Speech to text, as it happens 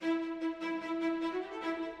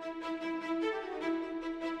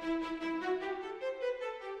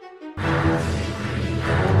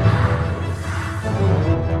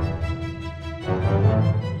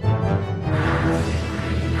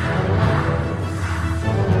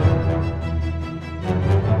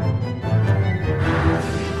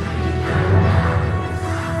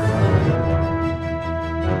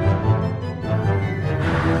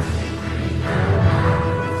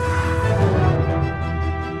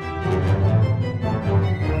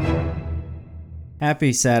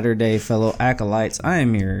Happy Saturday, fellow acolytes. I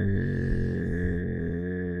am your...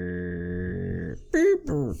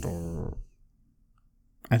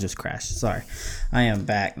 I just crashed. Sorry. I am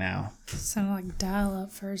back now. Sounded like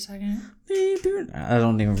dial-up for a second. I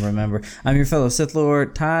don't even remember. I'm your fellow Sith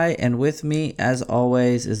Lord, Ty, and with me, as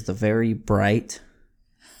always, is the very bright...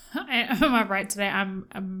 Am I bright today?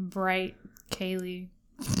 I'm bright Kaylee.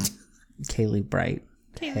 Kaylee Bright.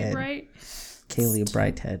 Kaylee Bright? Kaylee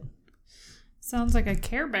Brighthead. Sounds like a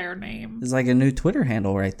Care Bear name. It's like a new Twitter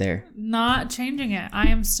handle right there. Not changing it. I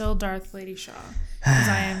am still Darth Lady Shaw. Because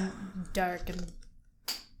I am dark and...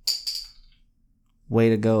 Way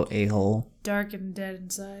to go, a-hole. Dark and dead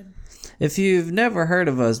inside. If you've never heard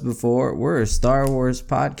of us before, we're a Star Wars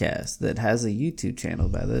podcast that has a YouTube channel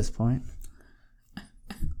by this point.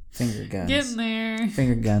 Finger guns. Getting there.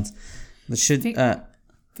 Finger guns. Finger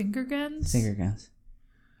guns? Finger guns.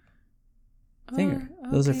 Okay.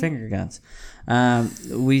 Those are finger guns.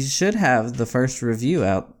 We should have the first review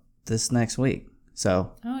out this next week.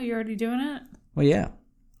 So. Oh, you're already doing it? Well, yeah.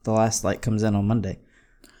 The last light comes in on Monday.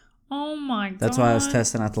 Oh my god. That's why I was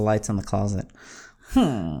testing out the lights in the closet.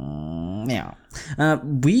 Yeah.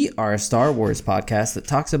 We are a Star Wars podcast that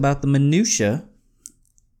talks about the minutia.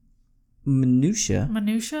 Minutia?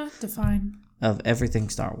 Define. Of everything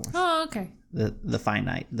Star Wars. Oh, okay. The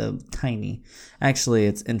finite, the tiny. Actually,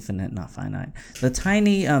 it's infinite, not finite. The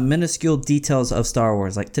tiny, minuscule details of Star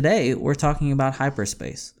Wars. Like today, we're talking about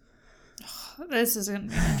hyperspace. This is going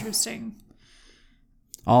to be interesting.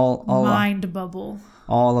 All Mind bubble.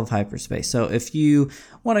 All of hyperspace. So if you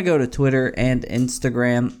want to go to Twitter and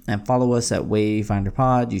Instagram and follow us at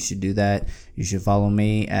WayfinderPod, you should do that. You should follow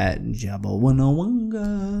me at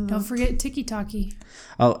Jabawinawanga. Don't forget Tiki-Taki.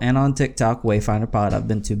 Oh, and on TikTok, WayfinderPod. I've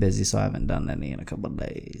been too busy, so I haven't done any in a couple of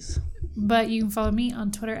days. But you can follow me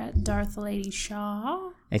on Twitter at Darth Lady Shaw.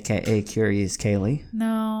 AKA Curious Kaylee.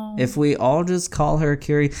 No. If we all just call her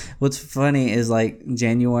Curious, what's funny is like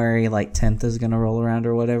January 10th is going to roll around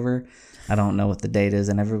or whatever. I don't know what the date is,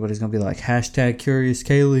 and everybody's going to be like, hashtag Curious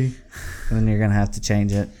Kaylee. And then you're going to have to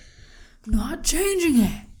change it. Not changing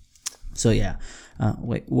it. So, yeah.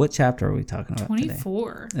 Wait, what chapter are we talking about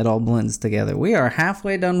 24. Today? It all blends together. We are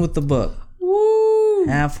halfway done with the book. Woo!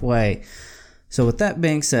 Halfway. So, with that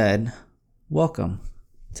being said, welcome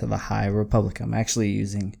to the High Republic. I'm actually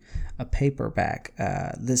using a paperback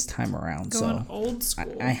this time around. Going so old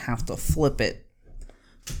school. I have to flip it.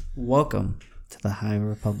 Welcome to the High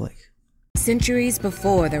Republic. Centuries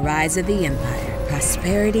before the rise of the Empire,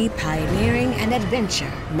 prosperity, pioneering, and adventure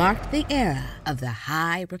marked the era of the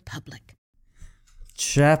High Republic.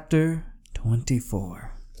 Chapter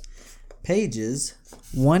 24. Pages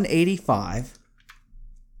 185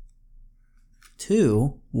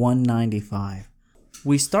 to 195.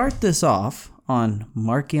 We start this off on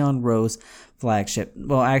Marchion Ro's flagship.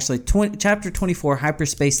 Well, actually, Chapter 24,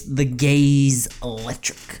 Hyperspace, The Gaze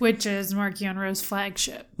Electric. Which is Marchion Ro's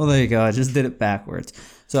flagship. Well, there you go. I just did it backwards.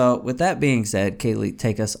 So, with that being said, Kaylee,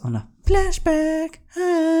 take us on a flashback.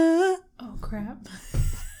 Oh, crap.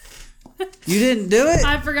 You didn't do it?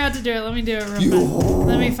 I forgot to do it. Let me do it real quick.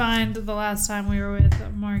 Let me find the last time we were with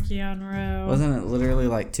Marchion Ro. Wasn't it literally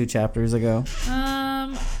like 2 chapters ago?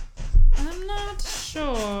 I'm not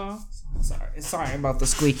sure. Sorry about the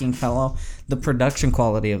squeaking fellow. The production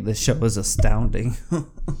quality of this show is astounding.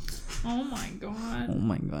 Oh my god. Oh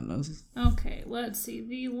my goodness. Okay, let's see.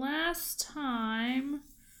 The last time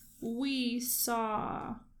we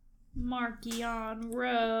saw Marchion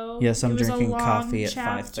Ro. Yes, I'm drinking coffee at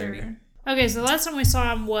 5:30. Okay, so the last time we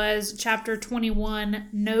saw him was chapter 21,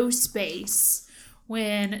 No Space,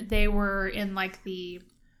 when they were in like the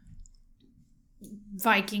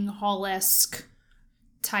Viking Hall-esque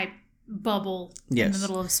type bubble in the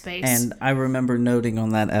middle of space. And I remember noting on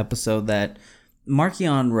that episode that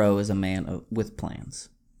Marchion Ro is a man with plans.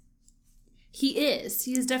 He is.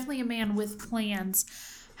 He is definitely a man with plans.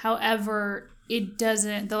 However,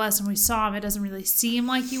 the last time we saw him, it doesn't really seem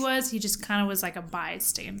like he was. He just kind of was like a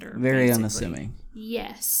bystander. Very basically. unassuming.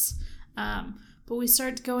 Yes. But we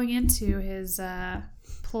start going into his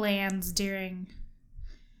plans during,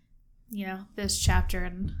 this chapter.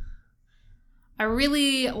 And I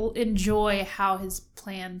really enjoy how his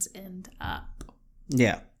plans end up.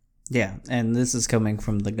 Yeah. Yeah. And this is coming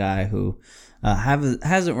from the guy who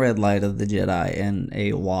hasn't read Light of the Jedi in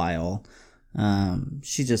a while.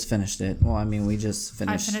 She just finished it. Well, I mean, we just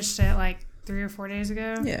finished. I finished it like 3 or 4 days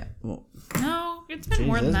ago. Yeah. Well, no, it's been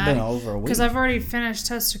more than that. It's been over a week. Because I've already finished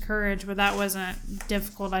Test of Courage, but that wasn't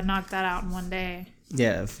difficult. I knocked that out in one day.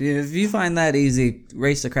 Yeah, if you find that easy,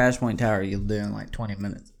 Race to Crash Point Tower, you'll do in like 20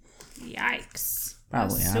 minutes. Yikes.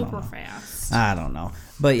 Probably. I don't super know. fast. I don't know.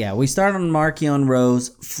 But yeah, we start on Marchion Ro's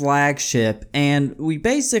flagship, and we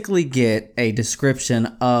basically get a description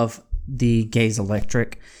of the Gaze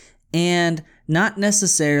Electric, and not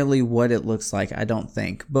necessarily what it looks like, I don't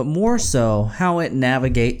think, but more so how it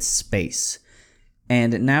navigates space.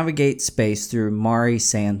 And it navigates space through Mari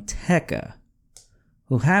Santeca,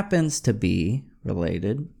 who happens to be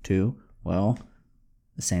related to, well,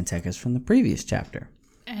 the Santecas from the previous chapter.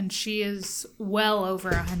 And she is well over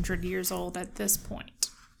 100 years old at this point.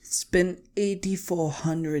 It's been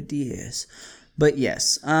 8,400 years. But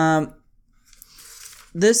yes,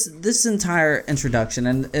 this entire introduction,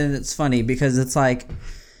 and it's funny because it's like,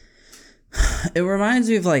 it reminds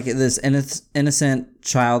me of like this innocent,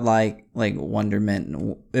 childlike like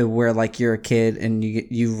wonderment where like you're a kid and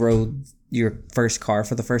you rode your first car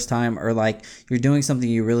for the first time, or like you're doing something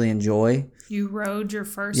you really enjoy. You rode your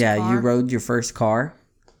first car? Yeah, you rode your first car.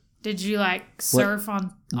 Did you like surf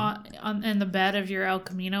on in the bed of your El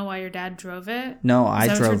Camino while your dad drove it? No, I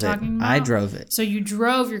drove it. I drove it. So you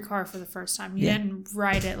drove your car for the first time. You didn't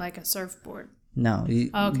ride it like a surfboard. No,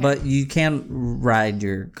 okay. But you can ride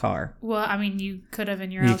your car. Well, I mean, you could have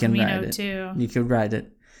in your El Camino too. You could ride it.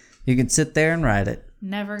 You can sit there and ride it.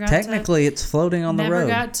 Never got Technically, it's floating on the road. Never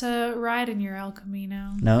got to ride in your El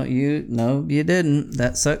Camino. No, you didn't.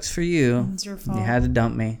 That sucks for you. It's your fault. You had to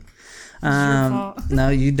dump me. It's your fault. No,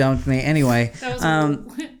 you dumped me. Anyway. That was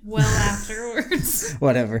well afterwards.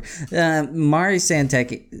 Whatever. Mari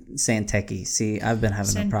Santeca. See, I've been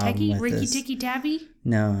having a problem with Ricky this. Tikki Tabby?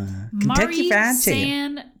 No. Mari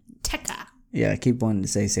Santeca. Yeah, I keep wanting to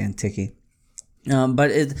say Santeca. But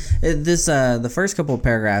the first couple of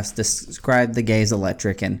paragraphs describe the Gaze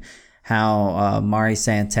Electric and how Mari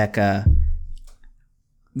Santeca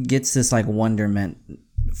gets this like wonderment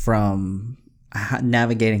from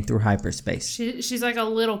navigating through hyperspace. She's like a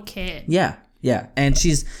little kid. Yeah, and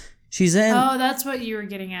she's in. Oh, that's what you were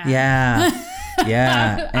getting at. Yeah.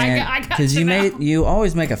 Yeah, I got because you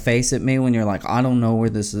always make a face at me when you're like, I don't know where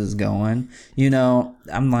this is going. You know,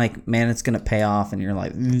 I'm like, man, it's gonna pay off, and you're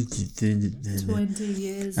like, 20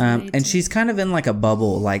 years later. And she's kind of in like a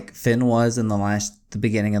bubble, like Finn was in the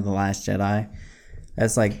beginning of The Last Jedi.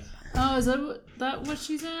 That's like, oh, is that what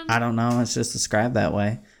she's in? I don't know. It's just described that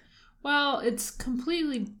way. Well, it's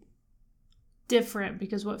completely different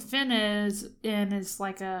because what Finn is in is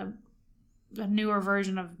like a newer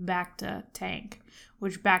version of Bacta tank,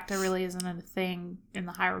 which Bacta really isn't a thing in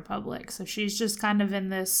the High Republic. So she's just kind of in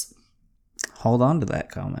this. Hold on to that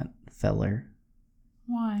comment, feller.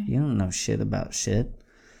 Why? You don't know shit about shit.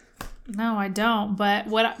 No, I don't. But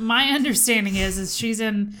what my understanding is she's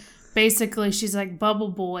in, basically she's like Bubble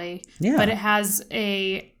Boy. Yeah. But it has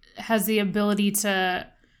the ability to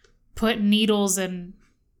put needles and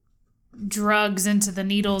drugs into the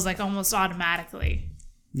needles like almost automatically.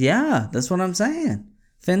 Yeah, that's what I'm saying.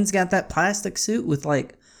 Finn's got that plastic suit with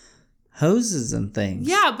like hoses and things.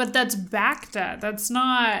 Yeah, but that's Bacta. That's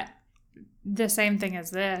not the same thing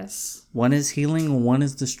as this. One is healing and one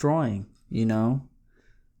is destroying, you know?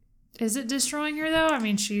 Is it destroying her though? I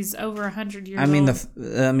mean, she's over 100 years old.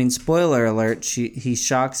 I mean, spoiler alert, he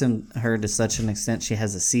shocks her to such an extent she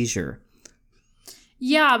has a seizure.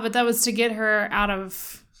 Yeah, but that was to get her out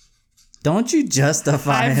of... Don't you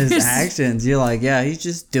justify his actions. You're like, yeah, he's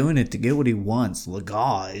just doing it to get what he wants.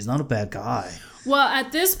 Guy, he's not a bad guy. Well,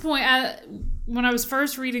 at this point, when I was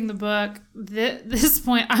first reading the book, this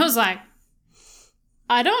point, I was like,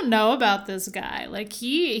 I don't know about this guy. Like,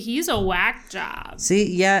 he's a whack job.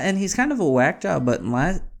 See, yeah, and he's kind of a whack job, but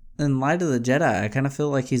in Light of the Jedi, I kind of feel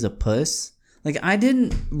like he's a puss. Like, I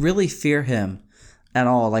didn't really fear him at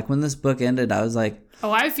all. Like, when this book ended, I was like,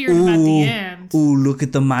 oh, I feared him at the end. Ooh, look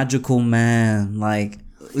at the magical man. Like,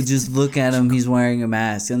 just look at him. He's wearing a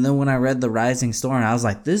mask. And then when I read The Rising Storm, I was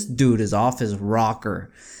like, this dude is off his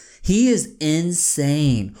rocker. He is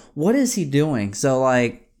insane. What is he doing? So,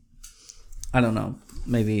 like, I don't know.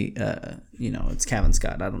 Maybe, it's Kevin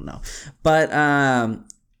Scott. I don't know. But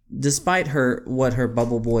despite what her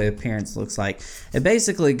Bubble Boy appearance looks like, it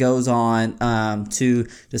basically goes on to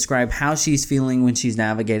describe how she's feeling when she's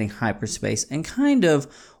navigating hyperspace and kind of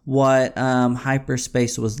what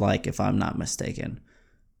hyperspace was like, if I'm not mistaken.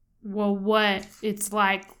 Well, what it's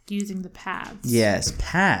like using the paths. Yes,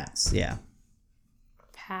 paths. Yeah.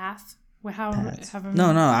 Path. Well, paths.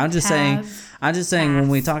 No. I'm just saying. When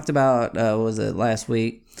we talked about was it last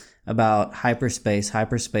week about hyperspace?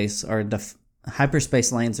 Hyperspace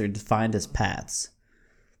lanes are defined as paths,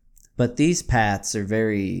 but these paths are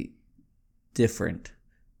very different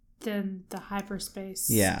than the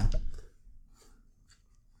hyperspace. Yeah.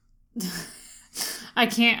 I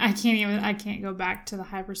can't go back to the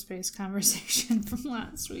hyperspace conversation from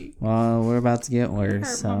last week. Well, we're about to get worse.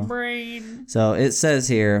 Hurt So my brain. So it says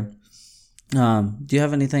here, do you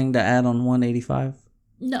have anything to add on 185?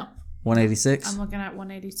 No. 186? I'm looking at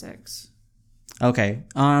 186. Okay.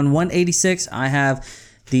 On 186, I have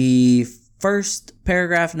the first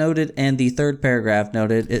paragraph noted and the third paragraph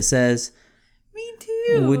noted. It says, Me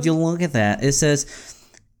too. would you look at that? It says,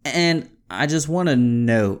 and I just want to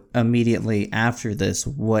note immediately after this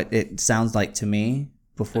what it sounds like to me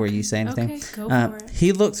before you say anything. Okay, go for it.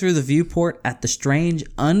 He looked through the viewport at the strange,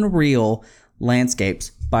 unreal landscapes.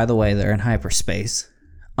 By the way, they're in hyperspace.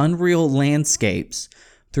 Unreal landscapes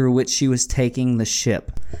through which she was taking the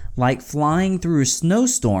ship, like flying through a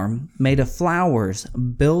snowstorm made of flowers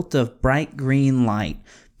built of bright green light,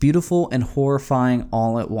 beautiful and horrifying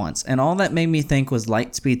all at once. And all that made me think was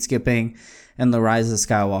light speed skipping and the Rise of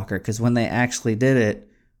Skywalker, because when they actually did it,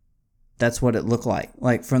 that's what it looked like.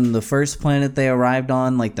 Like from the first planet they arrived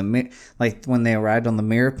on, like when they arrived on the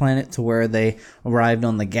mirror planet to where they arrived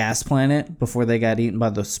on the gas planet before they got eaten by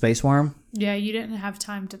the space worm. Yeah, you didn't have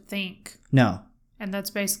time to think. No. And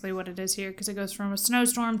that's basically what it is here, because it goes from a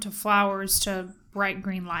snowstorm to flowers to bright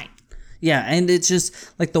green light. Yeah, and it's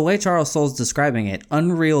just like the way Charles Soule's describing it,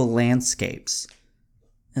 unreal landscapes.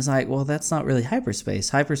 It's like, well, that's not really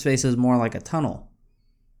hyperspace. Hyperspace is more like a tunnel.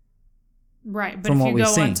 Right, but From if what you we've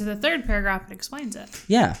go seen. on to the third paragraph, it explains it.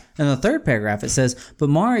 Yeah, in the third paragraph it says, but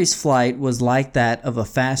Mari's flight was like that of a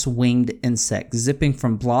fast-winged insect, zipping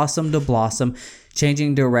from blossom to blossom,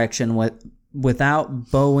 changing direction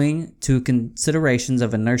without bowing to considerations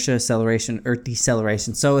of inertia, acceleration, or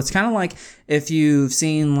deceleration. So it's kind of like if you've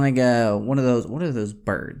seen like one of those, what are those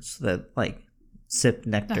birds that like sip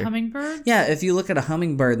nectar? The hummingbird? Yeah, if you look at a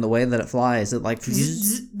hummingbird and the way that it flies, it like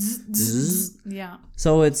Yeah.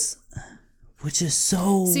 So it's, which is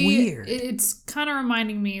so weird. It's kind of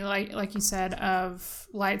reminding me, like you said, of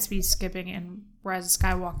light speed skipping in Rise of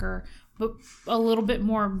Skywalker, but a little bit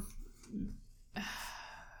more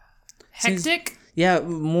hectic. Yeah,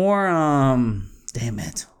 more, damn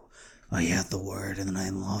it. I had the word and then I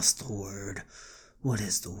lost the word. What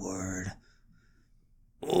is the word?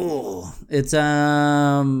 Oh, it's,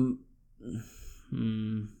 I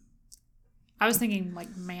was thinking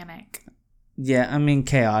like manic. yeah, I mean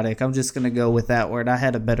chaotic. I'm just going to go with that word. I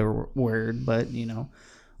had a better word, but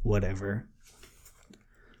whatever.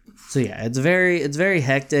 So yeah, it's very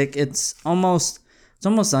hectic. It's almost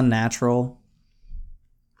unnatural.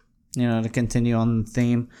 To continue on the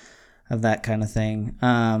theme of that kind of thing.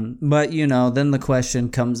 But, then the question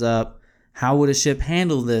comes up, how would a ship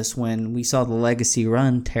handle this when we saw the Legacy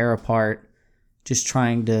run tear apart just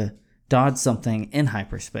trying to dodge something in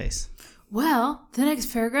hyperspace? Well, the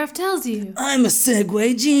next paragraph tells you. I'm a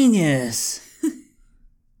segue genius.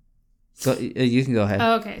 You can go ahead.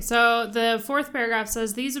 Okay, so the fourth paragraph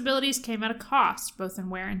says, these abilities came at a cost, both in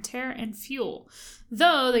wear and tear and fuel,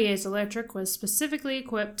 though the Gaze Electric was specifically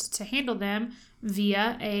equipped to handle them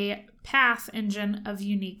via a path engine of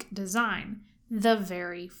unique design. The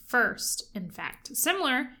very first, in fact.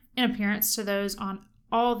 Similar in appearance to those on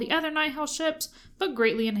all the other Nighthawk ships, but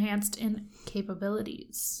greatly enhanced in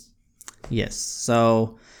capabilities. Yes,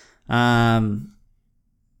 so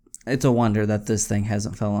it's a wonder that this thing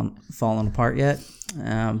hasn't fallen apart yet.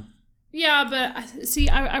 Yeah, but see,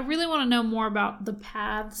 I really want to know more about the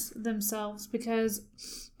paths themselves, because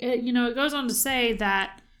it goes on to say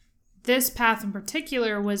that this path in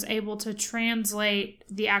particular was able to translate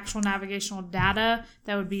the actual navigational data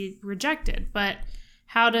that would be rejected. But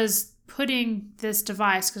how does putting this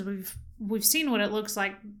device, because we've seen what it looks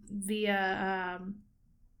like via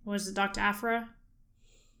what is it, Dr. Afra?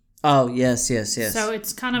 Oh, yes. So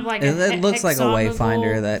it's kind of like it looks like a hexagonal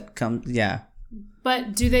wayfinder that comes, yeah.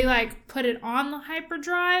 But do they like put it on the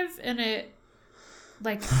hyperdrive and it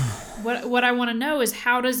like what I want to know is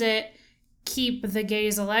how does it keep the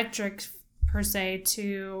Gaze Electric per se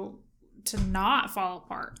to not fall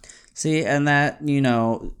apart? See, and that,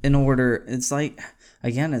 in order, it's like,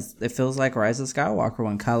 again, it feels like Rise of Skywalker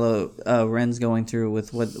when Kylo Ren's going through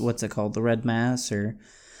with what's it called, the red mass, or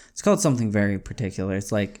it's called something very particular.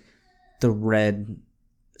 It's like the red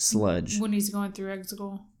sludge. When he's going to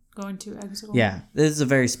Exegol. Yeah, this is a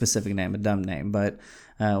very specific name, a dumb name, but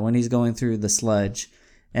when he's going through the sludge,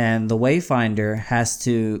 and the Wayfinder has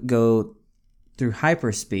to go through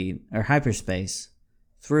hyperspace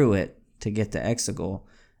through it to get to Exegol,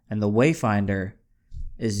 and the Wayfinder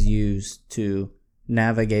is used to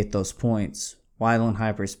navigate those points while in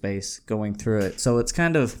hyperspace going through it. So it's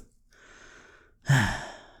kind of I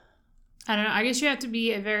don't know. I guess you have to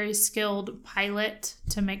be a very skilled pilot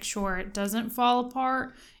to make sure it doesn't fall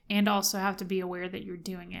apart and also have to be aware that you're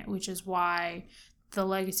doing it, which is why the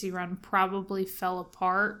Legacy Run probably fell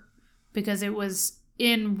apart, because it was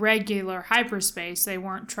in regular hyperspace. They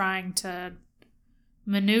weren't trying to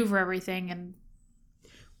maneuver everything. And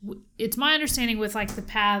it's my understanding with like the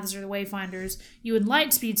paths or the wayfinders, you would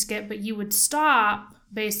light speed skip, but you would stop,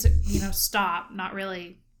 stop, not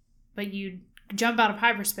really, but you'd jump out of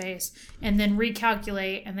hyperspace and then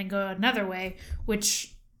recalculate and then go another way,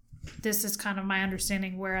 which this is kind of my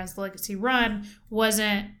understanding, whereas the Legacy Run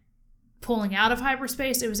wasn't pulling out of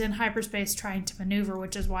hyperspace, it was in hyperspace trying to maneuver,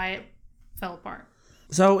 which is why it fell apart.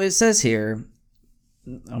 So it says here,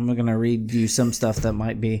 I'm going to read you some stuff that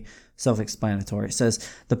might be self-explanatory. It says,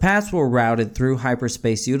 the paths were routed through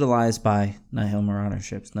hyperspace utilized by Nihil Marauder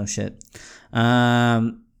ships. No shit.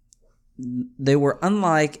 They were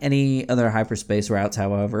unlike any other hyperspace routes,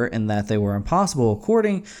 however, in that they were impossible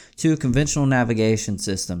according to conventional navigation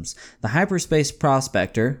systems. The hyperspace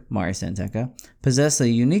prospector, Mari Santeca, possessed a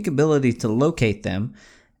unique ability to locate them,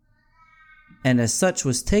 and as such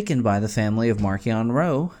was taken by the family of Marchion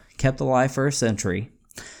Row, kept alive for a century.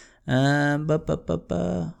 They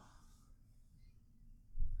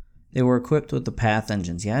were equipped with the path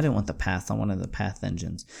engines. Yeah, I didn't want the path. I wanted the path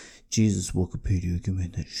engines. Jesus, Wikipedia, give me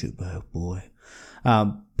that shit back, boy.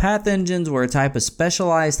 Path engines were a type of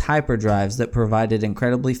specialized hyperdrives that provided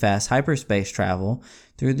incredibly fast hyperspace travel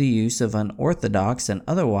through the use of unorthodox and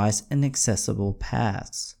otherwise inaccessible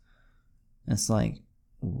paths. It's like,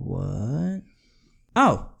 what?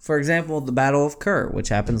 Oh, for example, the Battle of Kur, which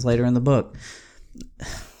happens later in the book.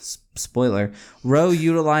 Spoiler, Roe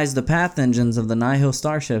utilized the path engines of the Nihil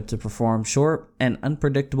starship to perform short and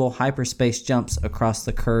unpredictable hyperspace jumps across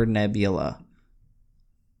the Kur Nebula.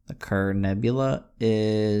 The Kur Nebula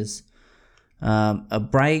is a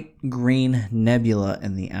bright green nebula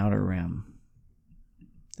in the outer rim.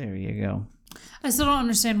 There you go. I still don't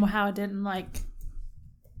understand how it didn't, I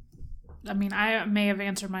mean, I may have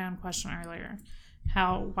answered my own question earlier.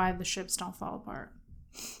 Why the ships don't fall apart.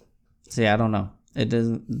 See, I don't know. It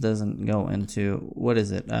doesn't go into, what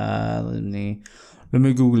is it? Let me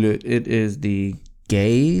Google it. It is the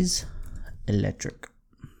Gaze Electric.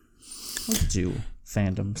 Jew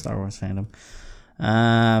fandom, Star Wars fandom.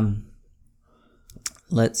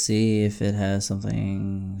 Let's see if it has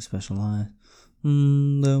something specialized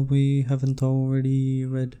that we haven't already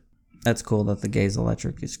read. That's cool that the Gaze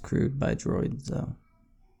Electric is crewed by droids, though.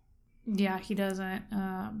 Yeah, he doesn't.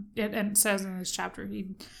 And it says in this chapter,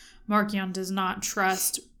 Marchion does not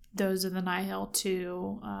trust those of the Nihil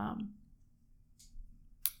to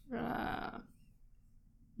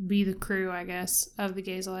be the crew, I guess, of the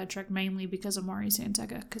Gaze Electric, mainly because of Mari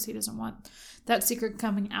Santeca, because he doesn't want that secret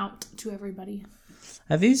coming out to everybody.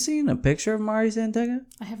 Have you seen a picture of Mari Santeca?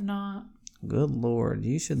 I have not. Good Lord,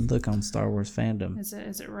 you should look on Star Wars fandom. Is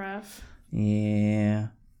it rough? Yeah.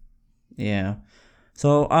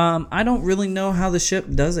 So, I don't really know how the ship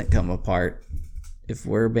doesn't come apart, if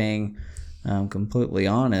we're being completely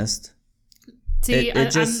honest. See,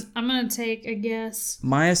 I'm going to take a guess.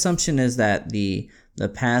 My assumption is that the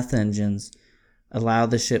path engines allow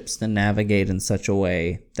the ships to navigate in such a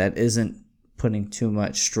way that isn't putting too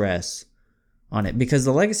much stress on it. Because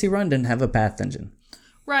the Legacy Run didn't have a path engine.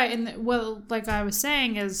 Right, and like I was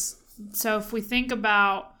saying is, so if we think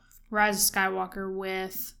about Rise of Skywalker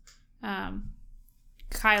with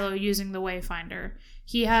Kylo using the Wayfinder,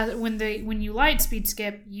 he has when you light speed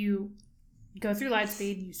skip, you go through light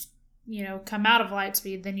speed, you come out of light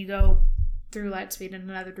speed, then you go through light speed in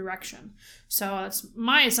another direction. So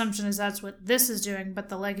my assumption is that's what this is doing, but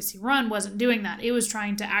the Legacy Run wasn't doing that. It was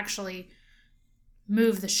trying to actually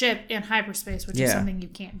move the ship in hyperspace, which is something you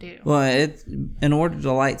can't do. Well, in order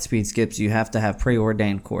to light speed skips, you have to have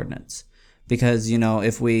preordained coordinates. Because,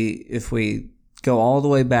 if we go all the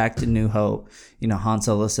way back to New Hope, Han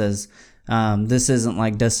Solo says, this isn't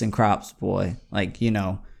like dust and crops, boy.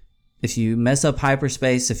 If you mess up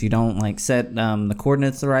hyperspace, if you don't set the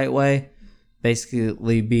coordinates the right way,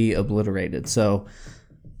 basically be obliterated. So,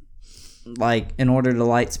 in order to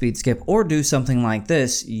light speed skip or do something like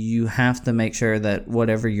this, you have to make sure that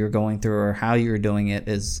whatever you're going through or how you're doing it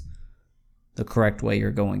is the correct way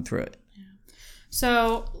you're going through it. Yeah.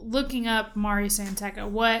 So, looking up Mari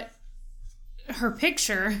Santeca, her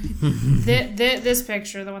picture, this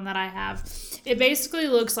picture, the one that I have, it basically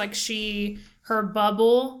looks like her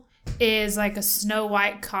bubble is like a Snow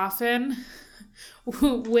White coffin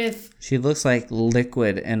with. She looks like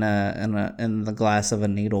liquid in the glass of a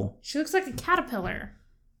needle. She looks like a caterpillar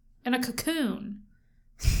in a cocoon,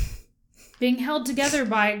 being held together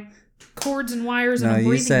by cords and wires and a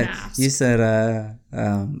breathing mask. You said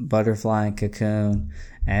butterfly and cocoon,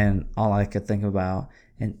 and all I could think about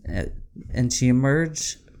and she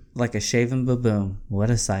emerged like a shaven baboon. What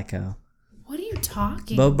a psycho. What are you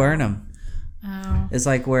talking Bo about? Burnham. Oh. It's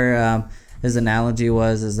like where his analogy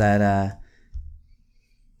is that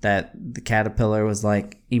the caterpillar was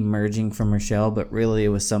like emerging from her shell, but really it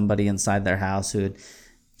was somebody inside their house who had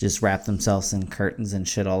just wrapped themselves in curtains and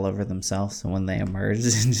shit all over themselves. And when they emerged,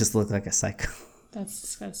 it just looked like a psycho. That's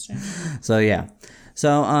disgusting. So yeah.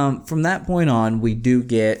 So from that point on, we do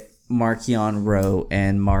get Marchion Ro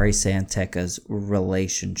and Mari Santeca's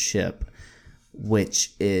relationship,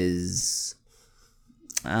 which is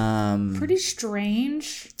pretty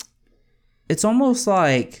strange. It's almost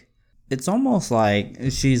like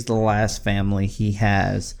she's the last family he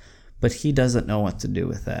has, but he doesn't know what to do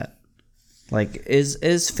with that. Like,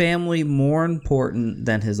 is family more important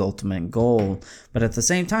than his ultimate goal? But at the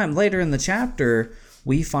same time, later in the chapter,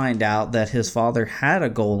 we find out that his father had a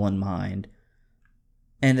goal in mind.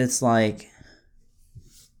 And it's like,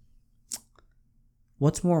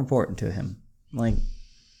 what's more important to him? Like,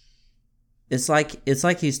 it's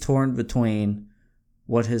like he's torn between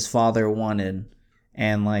what his father wanted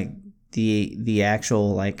and like the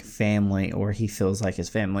actual like family, or he feels like his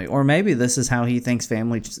family, or maybe this is how he thinks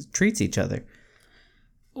family treats each other.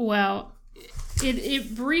 Well,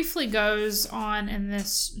 it briefly goes on in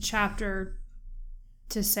this chapter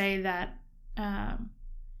to say that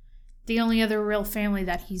the only other real family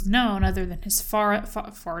that he's known, other than his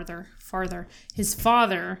father, is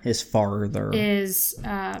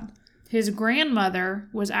his grandmother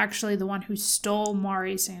was actually the one who stole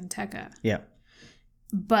Mari Santeca. Yeah.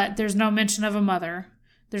 But there's no mention of a mother.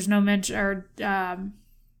 There's no mention, or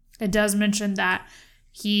it does mention that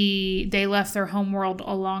they left their homeworld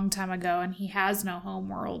a long time ago, and he has no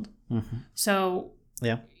homeworld. Mm-hmm. So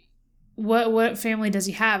yeah, what family does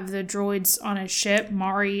he have? The droids on his ship,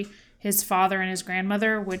 Mari, his father, and his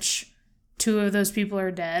grandmother, which 2 of those people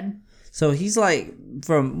are dead. So he's like,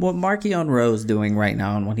 from what Marchion Ro's doing right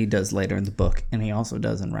now and what he does later in the book, and he also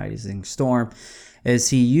does in Rising Storm, is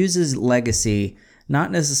he uses legacy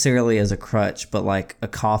not necessarily as a crutch, but like a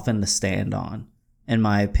coffin to stand on, in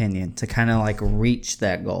my opinion, to kind of like reach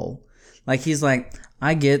that goal. Like, he's like,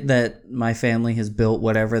 I get that my family has built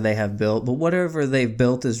whatever they have built, but whatever they've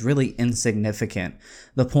built is really insignificant.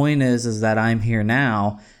 The point is that I'm here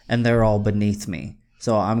now and they're all beneath me.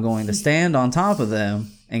 So I'm going to stand on top of them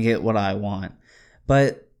and get what I want.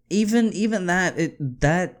 But even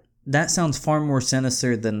that sounds far more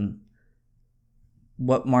sinister than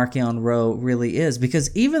what Marchion Ro really is,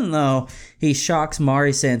 because even though he shocks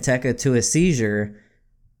Mari Santeca to a seizure,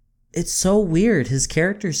 it's so weird. His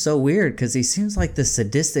character's so weird because he seems like this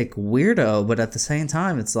sadistic weirdo, but at the same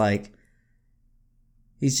time, it's like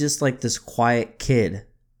he's just like this quiet kid.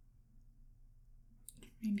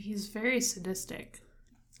 I mean, he's very sadistic.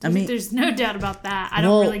 There's no doubt about that. I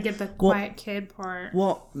don't really get the quiet kid part.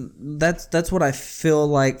 Well, that's what I feel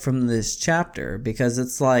like from this chapter, because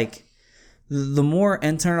it's like, the more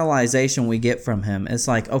internalization we get from him, it's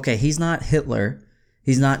like, okay, he's not Hitler.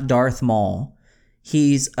 He's not Darth Maul.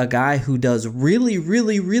 He's a guy who does really,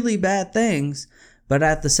 really, really bad things. But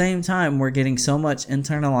at the same time, we're getting so much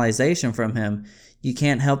internalization from him, you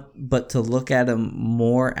can't help but to look at him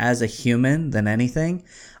more as a human than anything.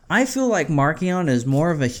 I feel like Marchion is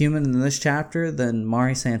more of a human in this chapter than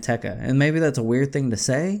Mari Santeca. And maybe that's a weird thing to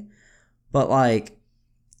say, but like,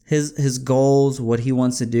 his goals, what he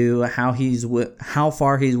wants to do, how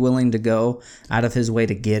far he's willing to go out of his way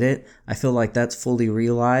to get it, I feel like that's fully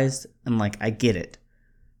realized, and like, I get it.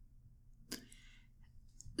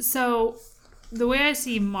 So the way I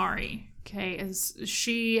see Mari, okay, is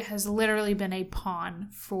she has literally been a pawn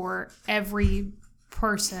for every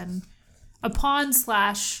person, a pawn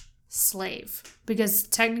 / slave, because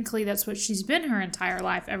technically that's what she's been her entire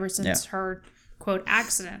life, ever since her quote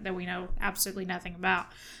accident that we know absolutely nothing about.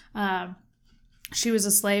 She was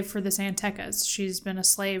a slave for the Santecas. She's been a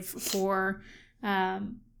slave for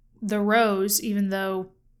the Rose, even though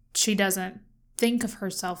she doesn't think of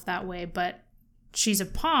herself that way, but she's a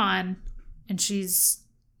pawn, and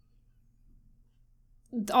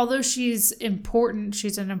although she's important,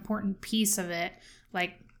 she's an important piece of it.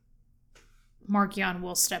 Like, Marchion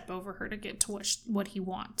will step over her to get to what he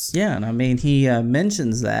wants. Yeah, and I mean, he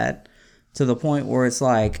mentions that to the point where it's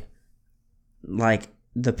like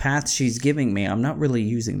the path she's giving me, I'm not really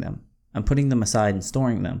using them. I'm putting them aside and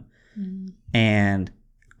storing them. Mm-hmm. And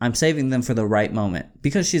I'm saving them for the right moment,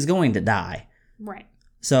 because she's going to die. Right.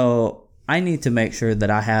 So I need to make sure that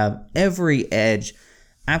I have every edge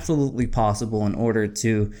absolutely possible in order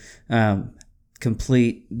to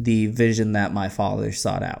complete the vision that my father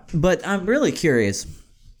sought out. But I'm really curious,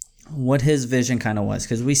 what his vision kind of was,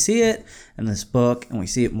 because we see it in this book and we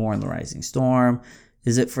see it more in The Rising Storm.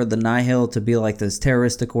 Is it for the Nihil to be like this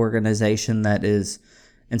terroristic organization that is,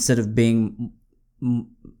 instead of being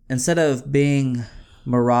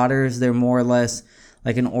marauders, they're more or less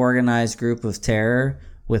like an organized group of terror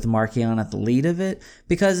with Marchion at the lead of it?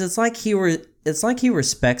 Because it's like he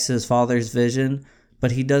respects his father's vision,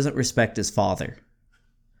 but he doesn't respect his father.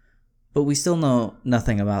 But we still know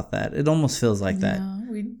nothing about that. It almost feels like that.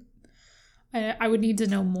 I would need to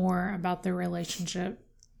know more about their relationship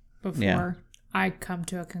before I come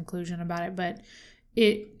to a conclusion about it. But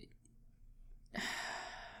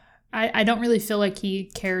I don't really feel like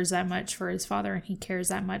he cares that much for his father, and he cares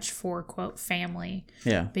that much for, quote, family.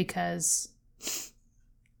 Yeah. Because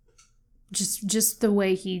just the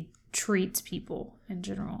way he treats people in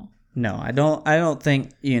general. No, I don't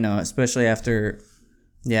think, especially after...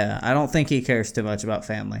 Yeah, I don't think he cares too much about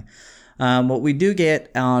family. What we do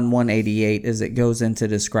get on 188 is it goes in to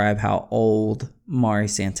describe how old Mari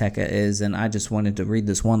Santeca is, and I just wanted to read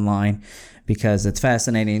this one line because it's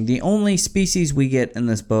fascinating. The only species we get in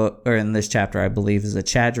this book, or in this chapter, I believe, is a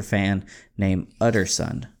Chadrafan named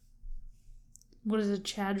Uttersun. What is a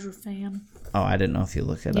Chadrafan? Oh, I didn't know if you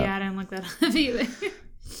looked it up. Yeah, I didn't look that up either.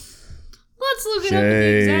 Let's look it up at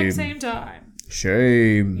the exact same time.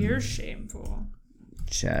 Shame. You're shameful.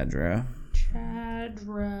 Chadrafan?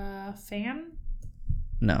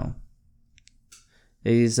 No.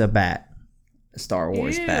 He's a bat. A Star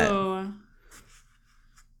Wars bat.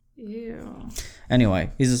 Ew.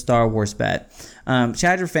 Anyway, he's a Star Wars bat.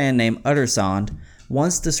 Chadrafan named Uttersond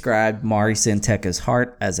once described Mari Santeca's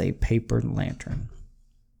heart as a paper lantern.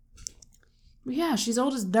 Yeah, she's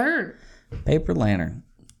old as dirt. Paper lantern.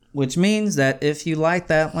 Which means that if you light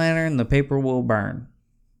that lantern, the paper will burn.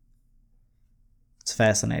 It's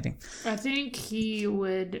fascinating. I think he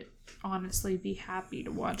would honestly be happy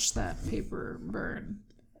to watch that paper burn.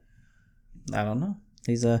 I don't know.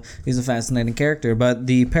 He's a fascinating character. But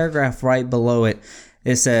the paragraph right below it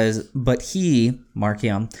says, but he,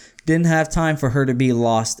 Marchion, didn't have time for her to be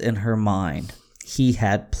lost in her mind. He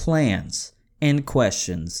had plans and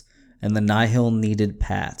questions, and the Nihil needed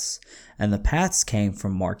paths. And the paths came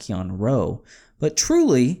from Marchion Row, but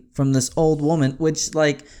truly from this old woman, which,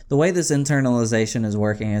 like, the way this internalization is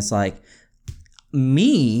working, it's like,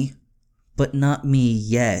 me, but not me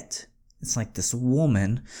yet. It's like this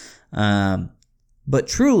woman, but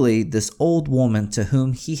truly this old woman to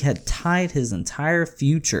whom he had tied his entire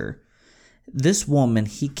future. This woman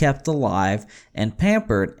he kept alive and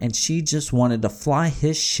pampered, and she just wanted to fly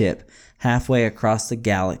his ship halfway across the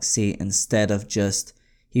galaxy instead of just...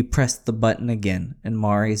 He pressed the button again, and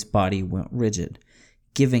Mari's body went rigid,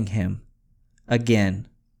 giving him, again,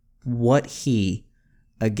 what he,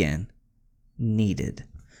 again, needed.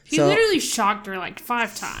 He literally shocked her like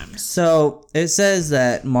 5 times. So, it says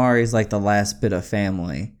that Mari's like the last bit of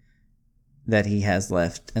family that he has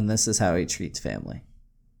left, and this is how he treats family.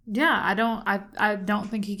 Yeah, I don't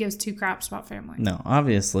think he gives 2 craps about family. No,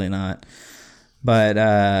 obviously not.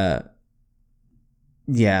 But,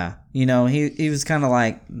 yeah, he was kind of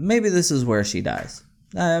like, maybe this is where she dies.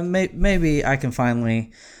 Maybe I can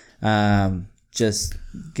finally just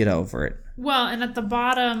get over it. Well, and at the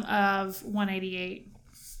bottom of 188,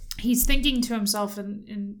 he's thinking to himself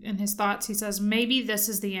in his thoughts. He says, maybe this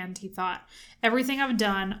is the end, he thought. Everything I've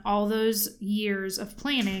done, all those years of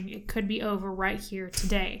planning, it could be over right here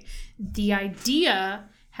today. The idea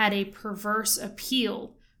had a perverse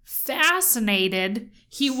appeal. Fascinated,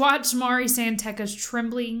 he watched Mari Santeca's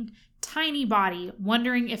trembling, tiny body,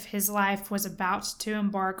 wondering if his life was about to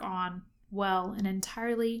embark on, well, an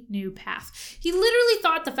entirely new path. He literally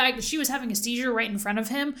thought the fact that she was having a seizure right in front of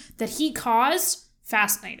him that he caused,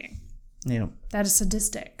 fascinating. Yeah. That is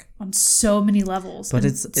sadistic on so many levels. But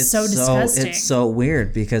it's so disgusting. It's so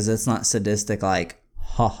weird because it's not sadistic like,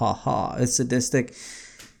 ha ha ha. It's sadistic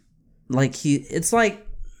like it's like,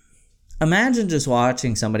 imagine just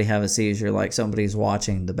watching somebody have a seizure like somebody's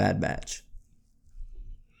watching The Bad Batch.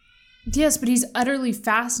 Yes, but he's utterly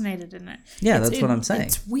fascinated in it. Yeah, that's what I'm saying.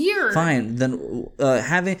 It's weird. Fine. Then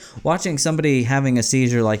watching somebody having a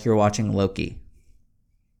seizure like you're watching Loki.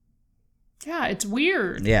 Yeah, it's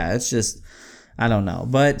weird. Yeah, it's just, I don't know.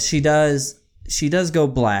 But she does go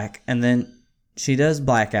black, and then she does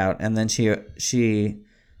black out, and then she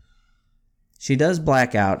does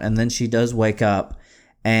black out, and then she does wake up.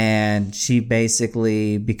 And she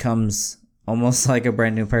basically becomes almost like a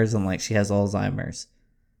brand new person, like she has Alzheimer's.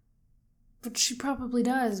 But she probably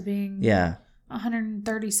does, being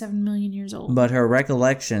 137 million years old. But her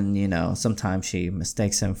recollection, sometimes she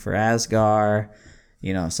mistakes him for Asgar.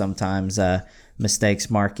 Sometimes mistakes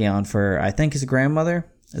Marchion for, I think, his grandmother.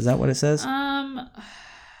 Is that what it says?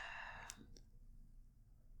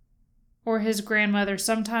 Or his grandmother,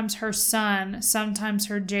 sometimes her son, sometimes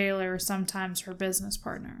her jailer, sometimes her business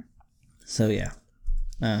partner. So yeah.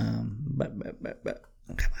 But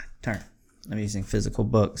come on, turn. I'm using physical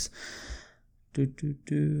books.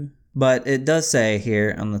 But it does say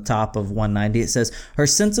here on the top of 190, it says, her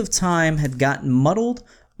sense of time had gotten muddled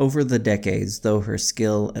over the decades, though her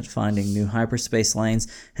skill at finding new hyperspace lanes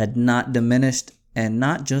had not diminished, and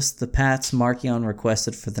not just the paths Marchion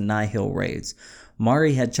requested for the Nihil raids.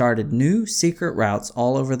 Mari had charted new secret routes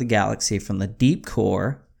all over the galaxy from the deep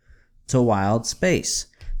core to wild space.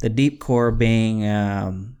 The deep core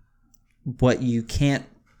being what you can't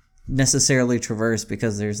necessarily traverse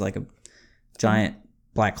because there's like a giant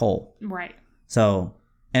black hole. Right. So,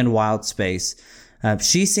 and wild space.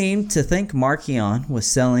 She seemed to think Marchion was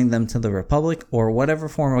selling them to the Republic or whatever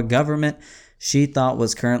form of government she thought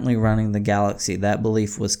was currently running the galaxy. That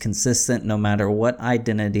belief was consistent no matter what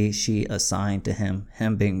identity she assigned to him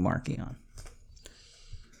being Marchion.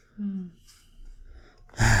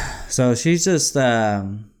 So she's just...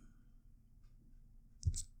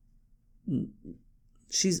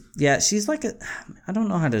 she's like a... I don't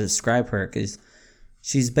know how to describe her because...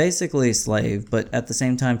 She's basically a slave, but at the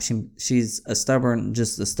same time, she's a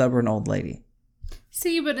stubborn old lady.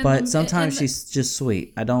 See, but sometimes she's just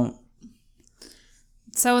sweet. I don't.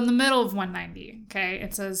 So in the middle of 190, okay,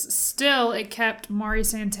 it says, still it kept Mari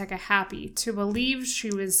Santeca happy to believe she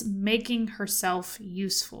was making herself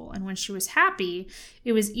useful. And when she was happy,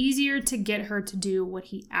 it was easier to get her to do what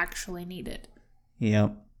he actually needed.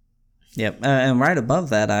 Yep. And right above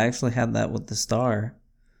that, I actually had that with the star.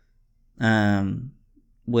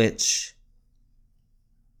 Which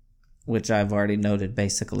I've already noted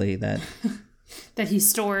basically that that he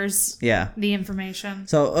stores the information.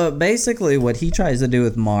 So basically what he tries to do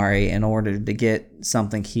with Mari in order to get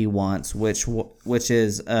something he wants, which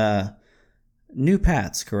is new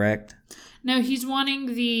paths, correct? No, he's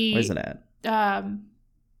wanting the... Where's it at?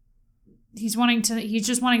 He's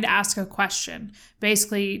just wanting to ask a question,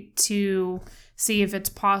 basically to see if it's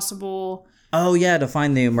possible... Oh, yeah, to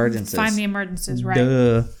find the emergencies. Right.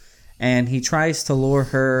 Duh. And he tries to lure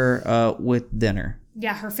her with dinner.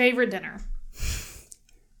 Yeah, her favorite dinner.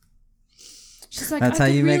 She's like, That's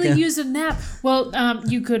I could really use a nap. Well,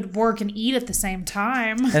 you could work and eat at the same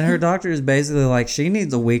time. And her doctor is basically like, she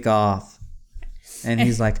needs a week off. And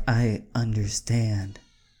he's like, I understand.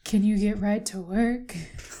 Can you get right to work?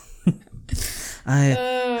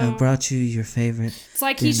 I brought you your favorite It's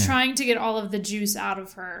like dinner. He's trying to get all of the juice out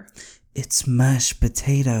of her. It's mashed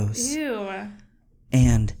potatoes. Ew.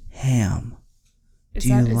 And ham. Do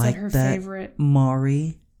you like her that, favorite?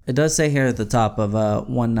 Mari? It does say here at the top of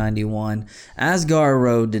 191, Asgard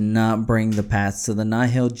Road did not bring the paths to the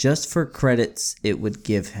Nihil just for credits it would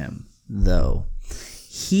give him, though.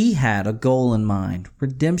 He had a goal in mind,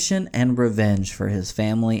 redemption and revenge for his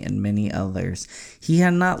family and many others. He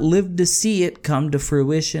had not lived to see it come to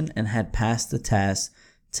fruition and had passed the task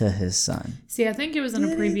to his son. See, I think it was in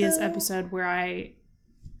a previous episode where I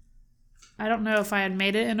don't know if I had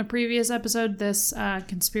made it in a previous episode, this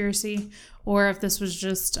conspiracy, or if this was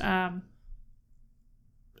just us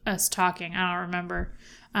talking. I don't remember.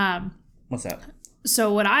 What's that?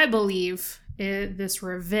 So what I believe this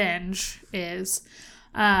revenge is,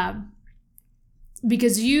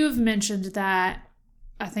 because you've mentioned that,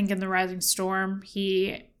 I think in the Rising Storm,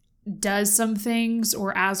 he does some things,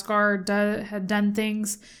 or Asgard had done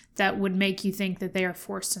things that would make you think that they are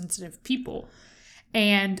Force-sensitive people.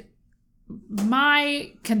 And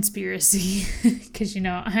my conspiracy, because,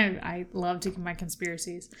 I love to give my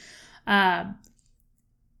conspiracies,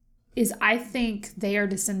 is I think they are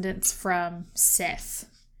descendants from Sith.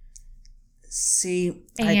 See,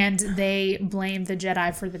 they blame the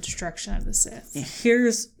Jedi for the destruction of the Sith.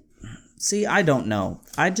 I don't know.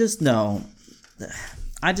 I just know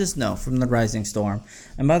from the Rising Storm,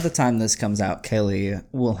 and by the time this comes out, Kaylee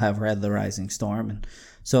will have read the Rising Storm, and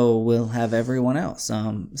so we'll have everyone else.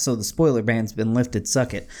 So the spoiler ban's been lifted.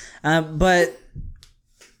 Suck it. But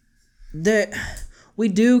we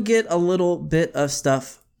do get a little bit of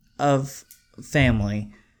stuff of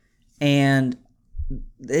family, and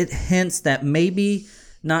it hints that maybe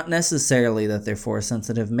not necessarily that they're Force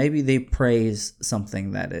sensitive. Maybe they praise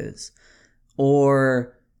something that is,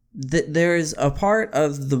 or there's a part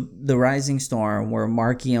of the Rising Storm where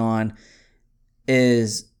Marchion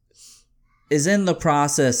is in the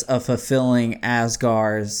process of fulfilling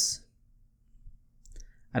Asgard's,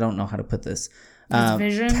 I don't know how to put this,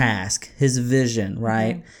 task, his vision,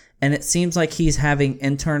 right? Mm-hmm. And it seems like he's having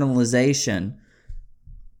internalization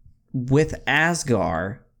with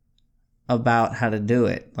Asgard about how to do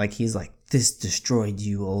it. Like, he's like, this destroyed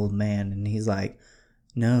you, old man. And he's like,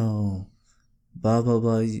 no, blah, blah,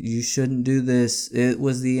 blah. You shouldn't do this. It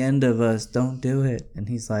was the end of us. Don't do it. And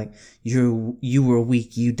he's like, you were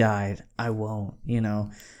weak. You died. I won't, you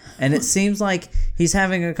know. And it seems like he's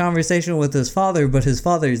having a conversation with his father, but his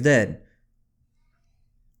father's dead.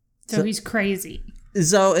 So he's crazy.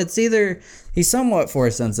 So it's either he's somewhat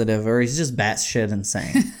force sensitive or he's just batshit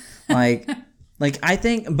insane. like I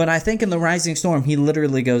think in The Rising Storm he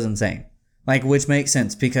literally goes insane. Like, which makes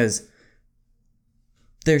sense because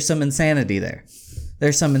there's some insanity there.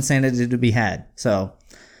 There's some insanity to be had. So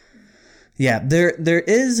yeah, there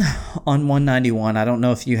is on 191. I don't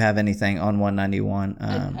know if you have anything on 191.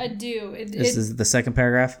 I do. This is the second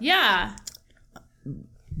paragraph. Yeah.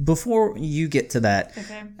 Before you get to that,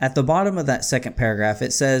 okay. At the bottom of that second paragraph,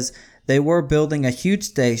 it says they were building a huge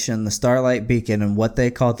station, the Starlight Beacon, and what they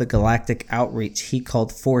called the Galactic Outreach, he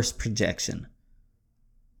called force projection.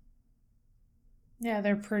 Yeah,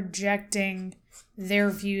 they're projecting their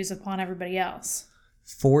views upon everybody else.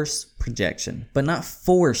 Force projection, but not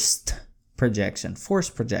forced projection. Force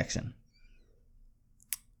projection.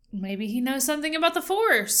 Maybe he knows something about the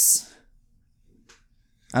Force.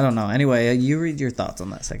 I don't know. Anyway, you read your thoughts on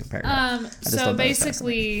that second paragraph. So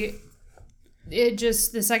basically,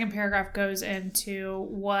 the second paragraph goes into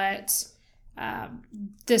what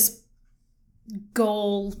this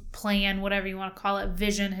goal, plan, whatever you want to call it,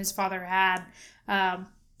 vision his father had.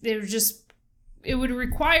 It would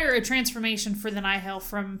require a transformation for the Nihil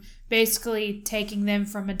from basically taking them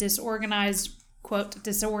from a disorganized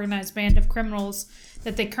band of criminals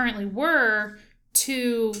that they currently were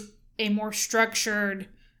to a more structured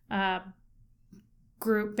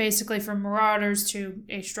group, basically from marauders to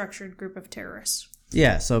a structured group of terrorists.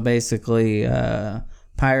 Yeah, so basically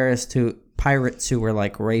pirates who were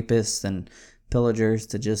like rapists and pillagers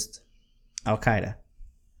to just Al-Qaeda.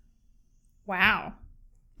 Wow.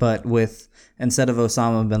 But instead of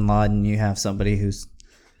Osama bin Laden, you have somebody who's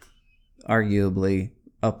arguably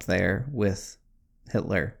up there with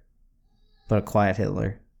Hitler, but a quiet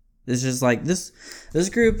Hitler. It's just like this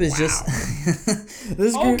group is just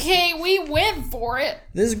this group, okay, we went for it.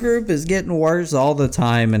 This group is getting worse all the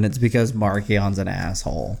time, and it's because Marchion's an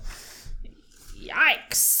asshole.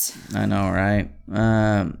 Yikes. I know, right?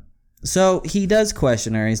 So he does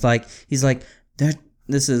question her. He's like,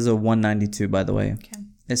 this is a 192, by the way. Okay.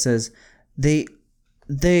 It says they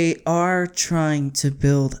are trying to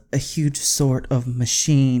build a huge sort of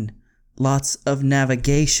machine, lots of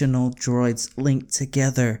navigational droids linked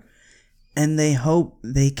together, and they hope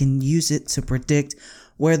they can use it to predict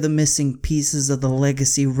where the missing pieces of the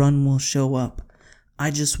legacy run will show up.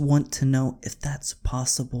 I just want to know if that's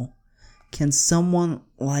possible. Can someone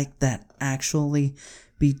like that actually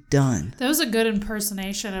be done? That was a good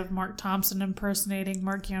impersonation of Mark Thompson impersonating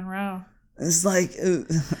Marchion Rowe. It's like... and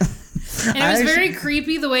it was very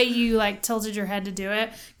creepy the way you like tilted your head to do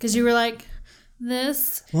it, because you were like...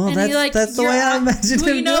 this. Well, and that's the way I imagined him doing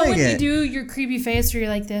it. You know when you do your creepy face where you're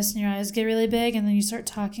like this and your eyes get really big and then you start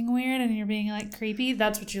talking weird and you're being like creepy?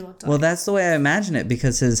 That's what you looked like. Well, that's the way I imagine it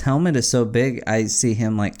because his helmet is so big, I see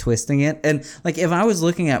him like twisting it. And like if I was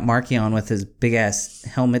looking at Marchion with his big ass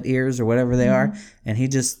helmet ears or whatever they are, and he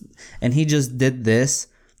just did this,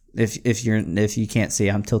 if you can't see,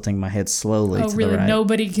 I'm tilting my head slowly to the right. Oh, really?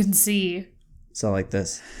 Nobody can see. So like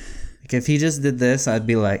this. Like if he just did this, I'd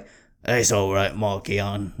be like, it's all right,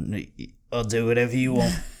 Marchion. I'll do whatever you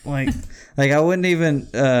want. like I wouldn't even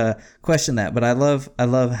question that. But I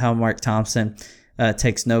love how Mark Thompson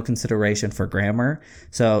takes no consideration for grammar.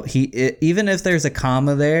 So even if there's a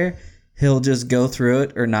comma there, he'll just go through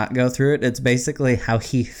it or not go through it. It's basically how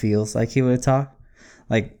he feels like he would talk.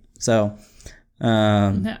 Like so.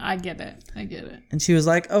 I get it. And she was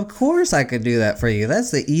like, "Of course I could do that for you. That's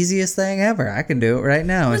the easiest thing ever. I can do it right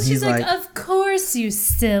now." Well, and he's like, "Of course, you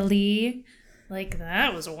silly." Like,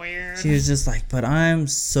 that was weird. She was just like, "But I'm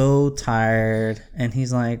so tired." And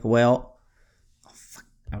he's like, "Well,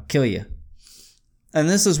 I'll kill you." And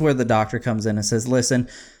this is where the doctor comes in and says, "Listen,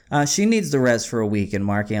 she needs to rest for a week." And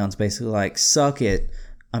Marchion's basically like, "Suck it.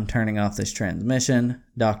 I'm turning off this transmission,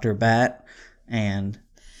 Dr. Bat." And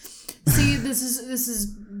see, this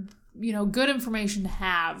is good information to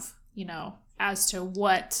have, as to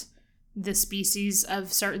what the species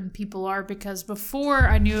of certain people are, because before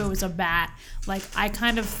I knew it was a bat, like I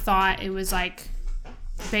kind of thought it was like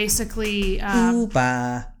basically no,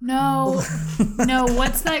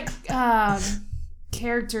 what's that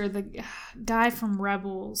character, the guy from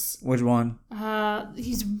Rebels? Which one?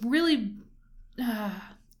 He's really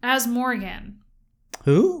As Morgan.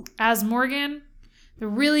 Who? As Morgan. the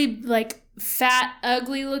really like fat,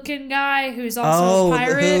 ugly looking guy who's also a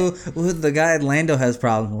pirate. Who the guy Lando has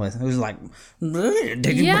problems with? Who's like, did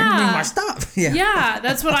you bring me my stuff? Yeah,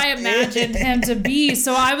 that's what I imagined him to be.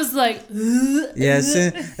 So I was like, yeah.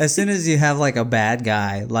 As soon as you have like a bad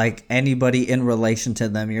guy, like anybody in relation to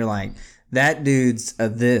them, you're like, that dude's a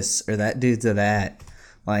this or that dude's a that.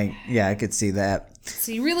 Like, yeah, I could see that.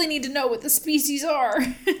 So you really need to know what the species are.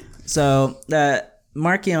 So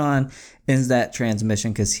Marchion ends that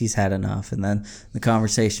transmission because he's had enough. And then the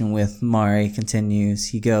conversation with Mari continues.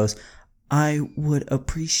 He goes, I would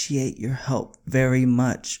appreciate your help very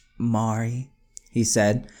much, Mari, he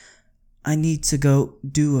said. I need to go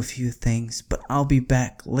do a few things, but I'll be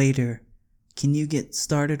back later. Can you get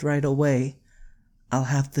started right away? I'll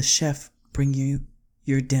have the chef bring you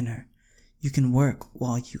your dinner. You can work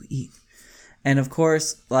while you eat. And of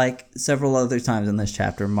course, like several other times in this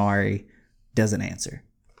chapter, Mari doesn't answer.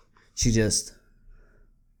 She just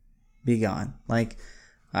be gone. Like,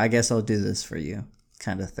 I guess I'll do this for you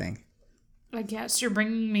kind of thing. I guess you're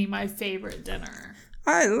bringing me my favorite dinner.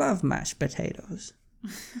 I love mashed potatoes.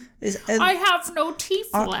 I have no teeth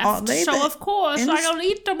left, so of course I'll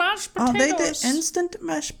eat the mashed potatoes. Are they the instant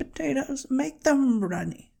mashed potatoes? Make them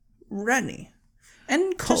runny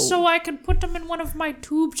and cold. Just so I can put them in one of my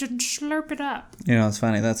tubes and slurp it up. You know, it's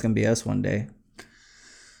funny. That's going to be us one day.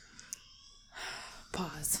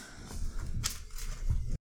 Pause.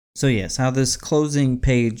 So yes, how this closing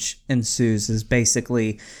page ensues is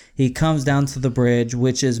basically he comes down to the bridge,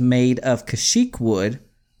 which is made of Kashyyyk wood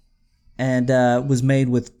and was made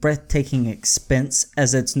with breathtaking expense,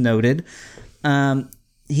 as it's noted.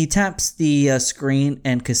 He taps the screen,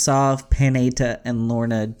 and Kassav, Paneta, and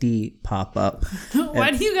Lorna D pop up.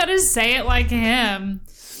 Why do you gotta say it like him?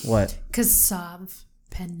 What? Kassav,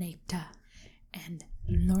 Paneta, and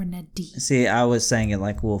Lorna D. See, I was saying it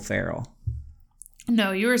like Will Ferrell.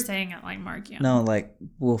 No, you were saying it like Marchion. No, like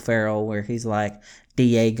Will Ferrell, where he's like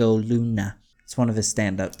Diego Luna. It's one of his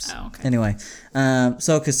stand-ups. Oh, okay. Anyway,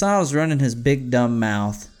 so Kassav's running his big dumb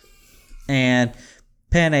mouth, and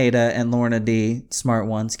Paneta and Lorna D, smart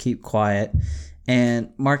ones, keep quiet.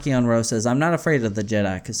 And Marchion Ro says, I'm not afraid of the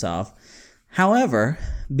Jedi, Kassav. However,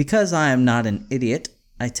 because I am not an idiot,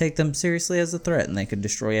 I take them seriously as a threat, and they could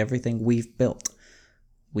destroy everything we've built.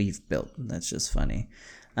 That's just funny.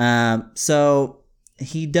 So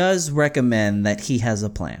he does recommend that he has a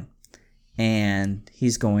plan, and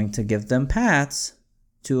he's going to give them paths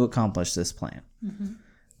to accomplish this plan. Mm-hmm.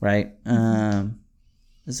 Right? Mm-hmm.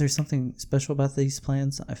 Is there something special about these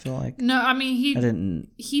plans? I feel like no. I mean,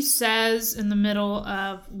 he says in the middle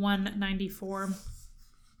of 194,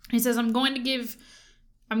 he says, I'm going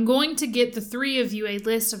to get the three of you a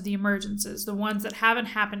list of the emergencies, the ones that haven't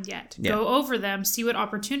happened yet. Yeah. Go over them, see what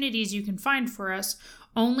opportunities you can find for us.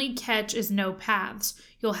 Only catch is no paths.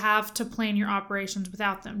 You'll have to plan your operations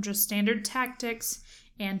without them. Just standard tactics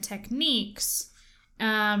and techniques.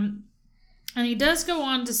 And he does go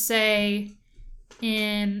on to say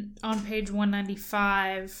on page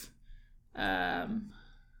 195,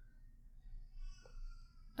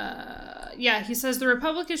 he says the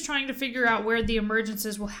Republic is trying to figure out where the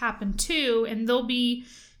emergencies will happen to, and they'll be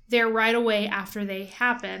there right away after they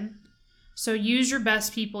happen. So use your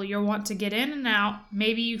best people. You'll want to get in and out.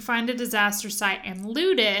 Maybe you find a disaster site and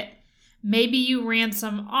loot it. Maybe you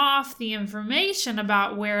ransom off the information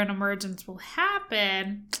about where an emergence will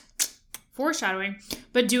happen. Foreshadowing.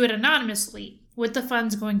 But do it anonymously, with the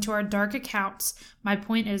funds going to our dark accounts. My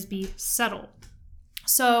point is, be subtle.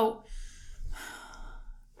 So,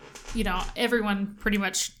 everyone pretty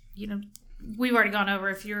much, we've already gone over.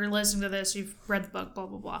 If you're listening to this, you've read the book, blah,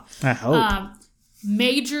 blah, blah. I hope.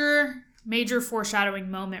 Major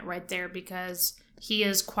foreshadowing moment right there, because he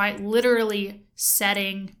is quite literally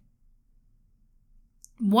setting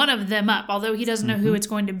one of them up. Although he doesn't know who it's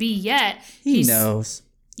going to be yet. He knows.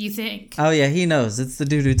 You think? Oh, yeah, he knows. It's the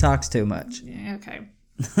dude who talks too much. Yeah, okay.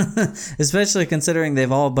 Especially considering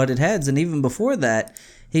they've all butted heads. And even before that,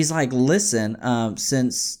 he's like, listen,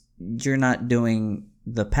 since you're not doing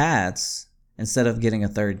the paths, instead of getting a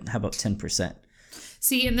third, how about 10%?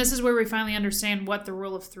 See, and this is where we finally understand what the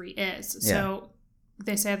rule of three is. Yeah. So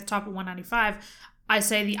they say at the top of 195, I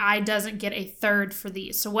say the eye doesn't get a third for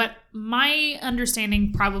these. So what my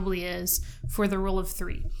understanding probably is for the rule of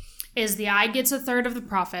three is the eye gets a third of the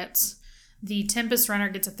profits, the Tempest Runner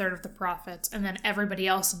gets a third of the profits, and then everybody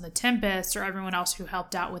else in the Tempest or everyone else who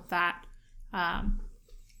helped out with that,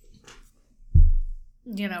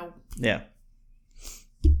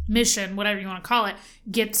 mission, whatever you want to call it,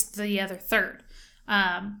 gets the other third.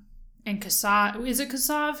 And Kassav, is it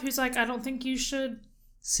Kassav who's like, I don't think you should.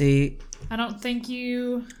 See, I don't think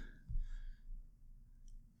you.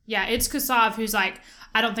 Yeah, it's Kassav who's like,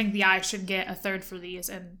 I don't think the eye should get a third for these.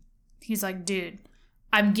 And he's like, dude,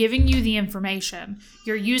 I'm giving you the information.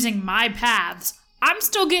 You're using my paths. I'm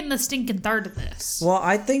still getting the stinking third of this. Well,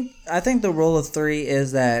 I think the rule of 3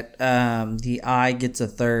 is that the eye gets a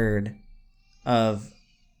third of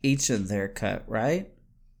each of their cut, right?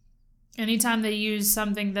 Anytime they use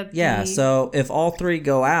something that Yeah, so if all 3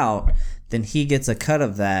 go out, then he gets a cut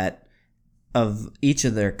of that, of each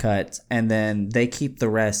of their cuts, and then they keep the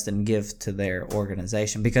rest and give to their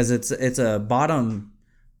organization, because it's a bottom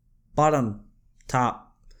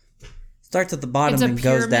top, starts at the bottom and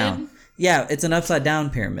goes down. Yeah, it's an upside down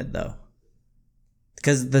pyramid though,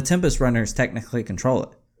 because the Tempest Runners technically control it,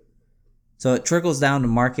 so it trickles down to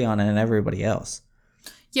Marchion and everybody else.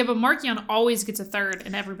 Yeah, but Marchion always gets a third,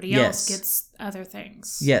 and everybody else gets other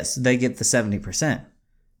things. Yes, they get the 70%.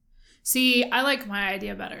 See, I like my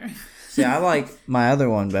idea better. See, I like my other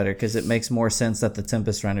one better because it makes more sense that the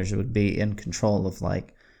Tempest Runners would be in control of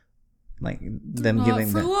like them giving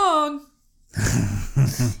for them. long.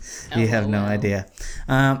 You have no idea.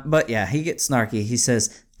 But yeah, he gets snarky. He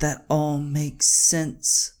says, "That all makes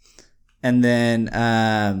sense," and then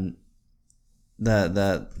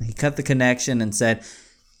he cut the connection and said,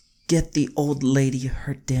 "Get the old lady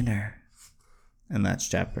her dinner," and that's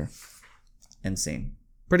chapter and scene.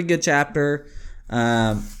 Pretty good chapter.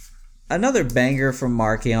 Another banger from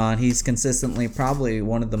Marchion. He's consistently probably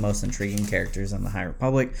one of the most intriguing characters in the High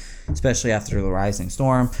Republic, especially after the Rising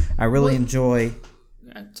Storm. I really enjoy.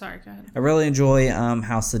 Sorry, go ahead. I really enjoy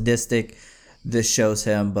how sadistic this shows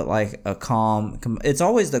him, but like a calm. It's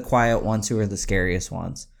always the quiet ones who are the scariest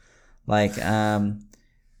ones. Like Bane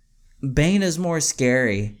is more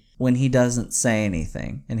scary when he doesn't say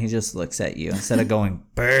anything and he just looks at you instead of going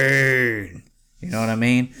burn. You know what I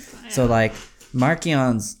mean? Yeah. So like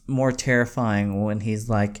Marchion's more terrifying when he's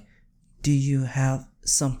like, "Do you have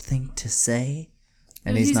something to say?"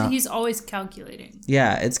 And he's always calculating.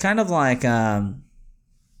 Yeah, it's kind of like Kylo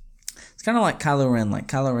Ren. Like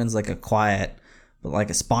Kylo Ren's like a quiet, but like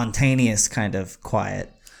a spontaneous kind of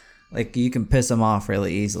quiet. Like you can piss him off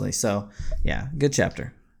really easily. So yeah, good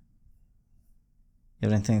chapter. You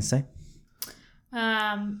have anything to say?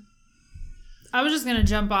 I was just gonna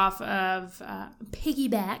jump off of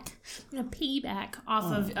piggyback off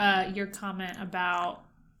of your comment about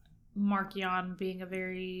Marchion being a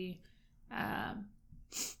very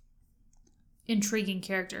intriguing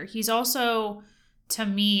character. He's also, to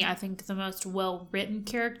me, I think the most well-written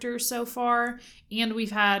character so far. And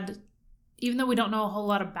we've had, even though we don't know a whole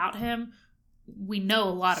lot about him, we know a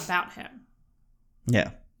lot about him.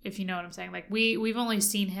 Yeah. If you know what I'm saying. Like we've only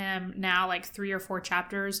seen him now like 3 or 4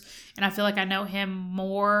 chapters, and I feel like I know him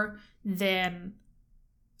more than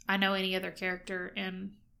I know any other character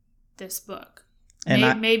in this book.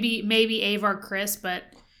 And maybe Avar Chris, but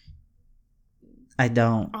I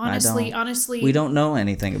don't. Honestly, we don't know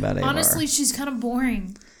anything about Avar. Honestly, she's kind of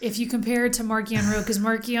boring if you compare it to Marchion Ro, because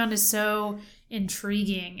Marchion is so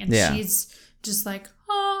intriguing, and she's just like,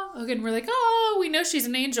 oh, okay, and we're like, oh, we know she's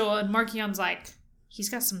an angel, and Marchion's like, he's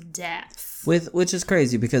got some depth. Which is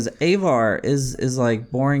crazy because Avar is like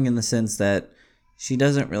boring in the sense that she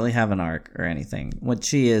doesn't really have an arc or anything. What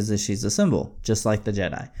she is she's a symbol, just like the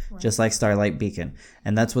Jedi, right. Just like Starlight Beacon.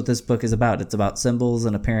 And that's what this book is about. It's about symbols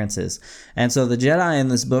and appearances. And so the Jedi in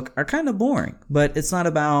this book are kind of boring, but it's not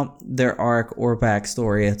about their arc or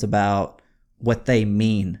backstory. It's about what they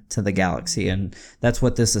mean to the galaxy, and that's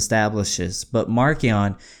what this establishes. But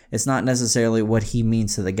Marchion, it's not necessarily what he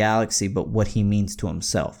means to the galaxy, but what he means to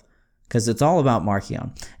himself, because it's all about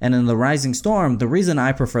Marchion. And in the Rising Storm, the reason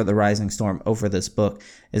I prefer the Rising Storm over this book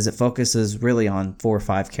is it focuses really on 4 or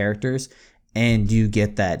 5 characters, and you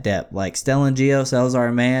get that depth. Like Stellan Geo,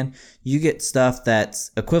 Salazar Man, you get stuff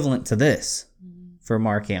that's equivalent to this for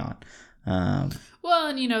Marchion. Well,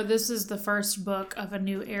 and this is the first book of a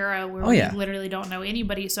new era where we literally don't know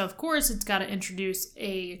anybody. So, of course, it's got to introduce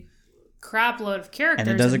a crap load of characters.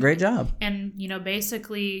 And it does a great job. And,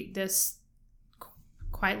 basically this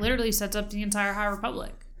quite literally sets up the entire High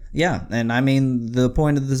Republic. Yeah, and I mean, the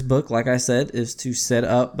point of this book, like I said, is to set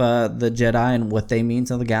up the Jedi and what they mean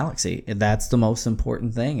to the galaxy. That's the most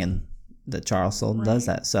important thing, and that Charles Soule does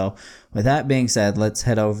that. So, with that being said, let's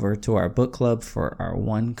head over to our book club for our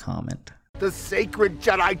one comment. The sacred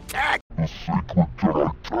Jedi tech! The sacred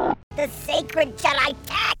Jedi tech! The sacred Jedi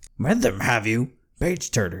tech! Read them, have you? Page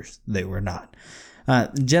turners, they were not.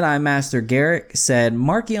 Jedi Master Garrick said,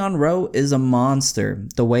 Marchion Ro is a monster.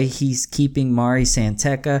 The way he's keeping Mari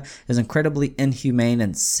Santeca is incredibly inhumane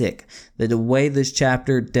and sick. The way this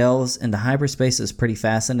chapter delves into hyperspace is pretty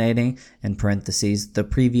fascinating, in parentheses. The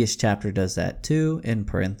previous chapter does that too, in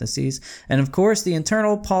parentheses. And of course, the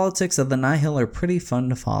internal politics of the Nihil are pretty fun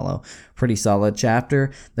to follow. Pretty solid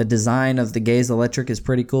chapter. The design of the Gaze Electric is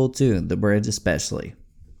pretty cool too, the bridge especially.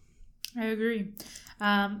 I agree.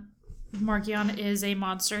 Marchion is a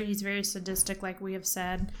monster. He's very sadistic, like we have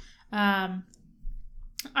said. I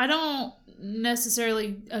don't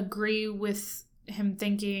necessarily agree with him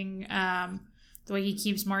thinking the way he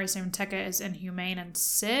keeps Mari Santeca is inhumane and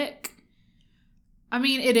sick. I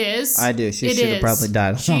mean, it is. I do. She should have probably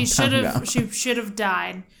died a long time ago. She should have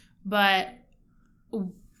died, but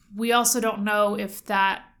we also don't know if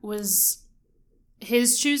that was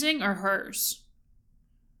his choosing or hers.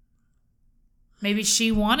 Maybe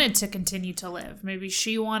she wanted to continue to live. Maybe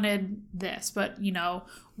she wanted this. But,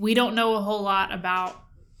 we don't know a whole lot about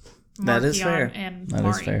Marchion and Mari. That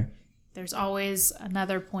is fair. There's always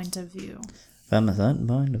another point of view. From a certain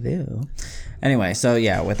point of view. Anyway, so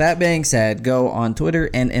yeah, with that being said, go on Twitter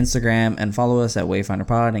and Instagram and follow us at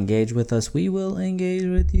WayfinderPod. Engage with us. We will engage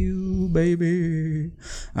with you, baby.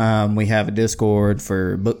 We have a Discord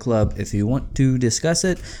for book club if you want to discuss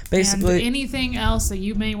it. Basically, and anything else that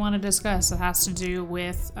you may want to discuss that has to do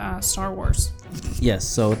with Star Wars. Yes,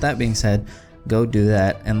 so with that being said, go do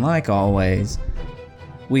that. And like always,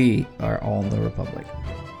 we are all the Republic.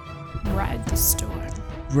 Ride the storm.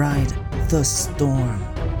 Ride the storm.